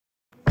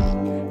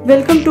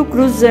Welcome to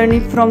cruise journey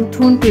from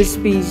Thun to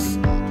Spiez.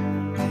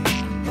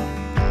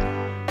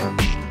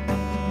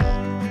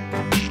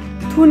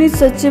 Thun is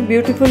such a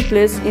beautiful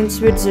place in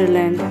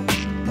Switzerland.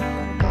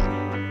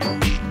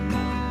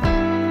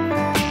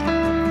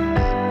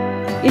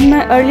 In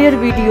my earlier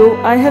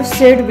video, I have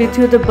shared with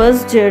you the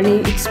bus journey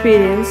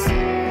experience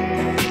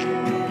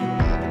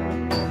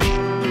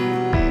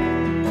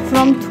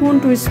from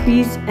Thun to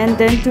Spiez and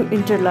then to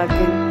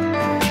Interlaken.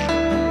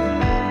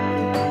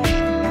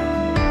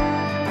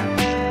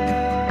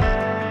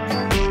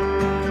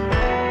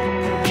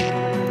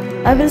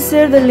 I will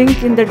share the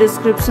link in the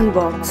description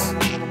box.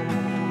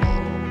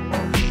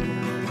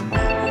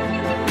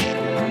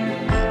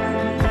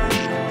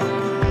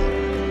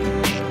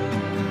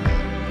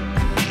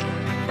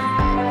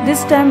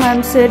 This time I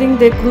am sharing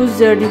the cruise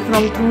journey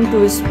from Thun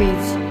to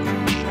Spiez.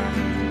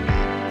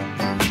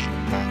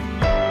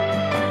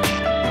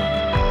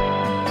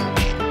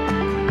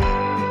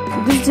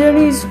 This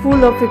journey is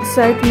full of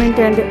excitement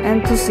and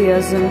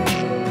enthusiasm.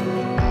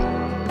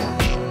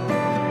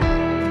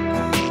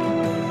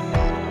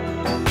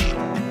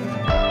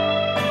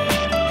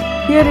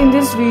 Here in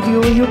this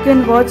video, you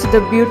can watch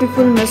the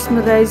beautiful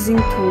mesmerizing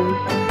Thun.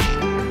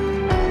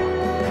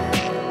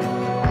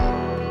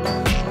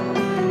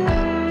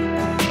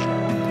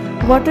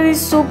 Water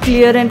is so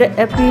clear and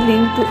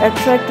appealing to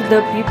attract the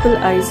people's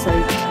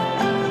eyesight.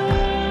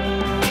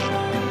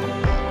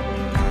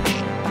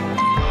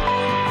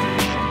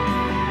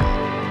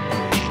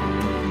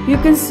 You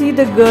can see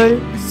the girl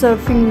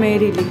surfing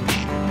merrily.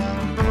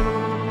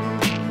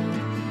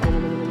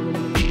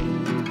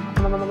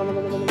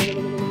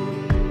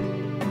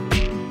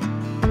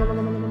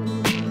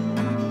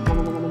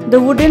 The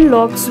wooden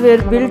locks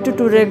were built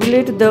to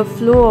regulate the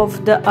flow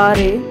of the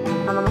Aare.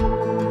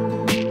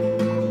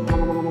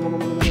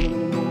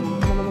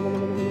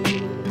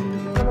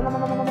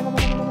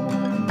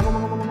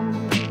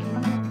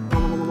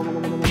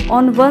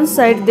 On one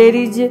side there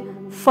is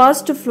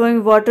fast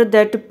flowing water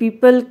that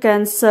people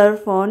can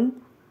surf on.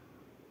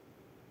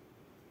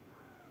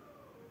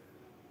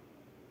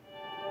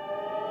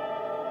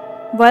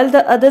 While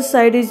the other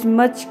side is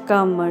much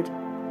calmer.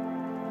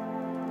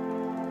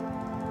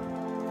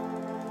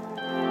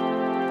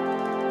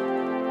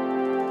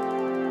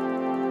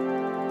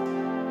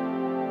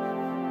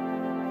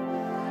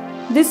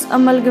 This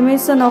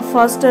amalgamation of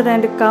faster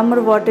and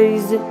calmer water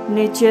is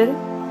nature.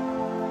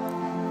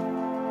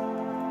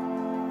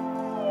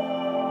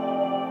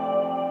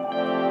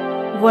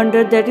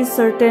 Wonder that is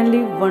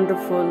certainly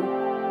wonderful.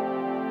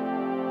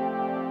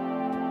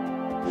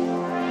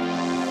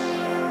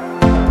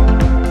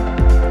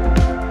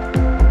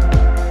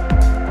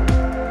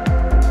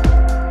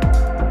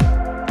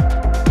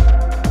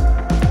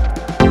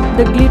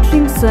 The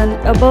glittering sun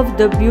above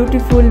the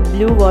beautiful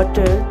blue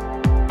water.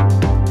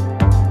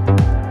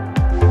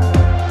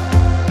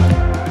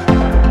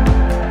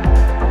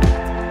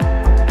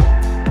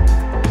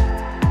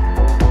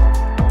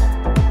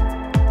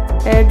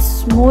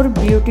 Adds more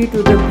beauty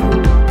to the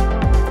view.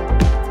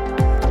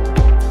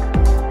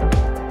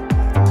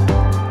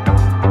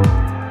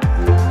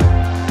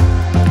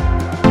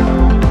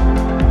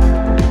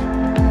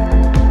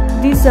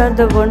 These are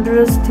the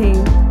wondrous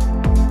things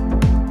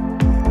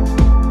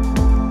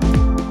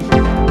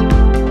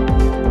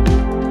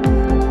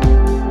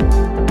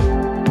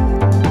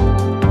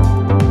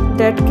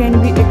that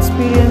can be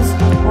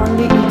experienced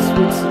only in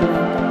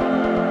Switzerland.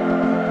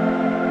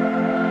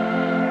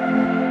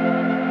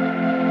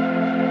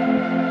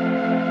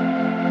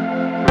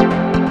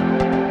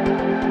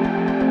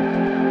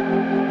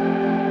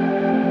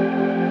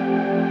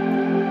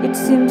 It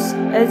seems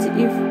as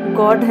if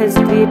God has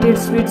created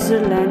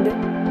Switzerland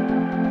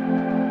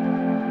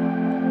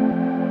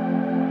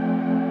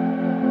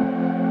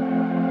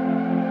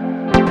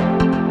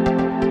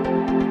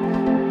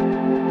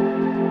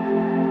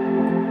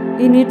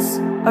in its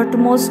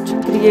utmost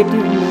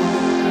creative mood.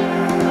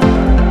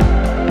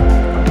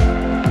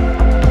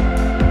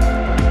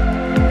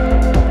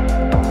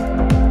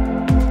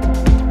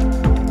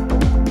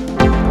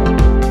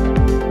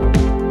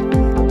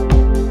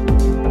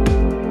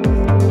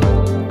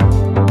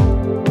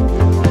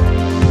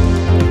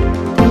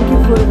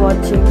 For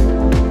watching.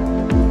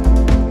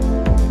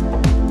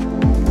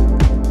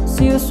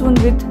 See you soon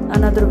with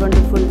another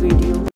wonderful video.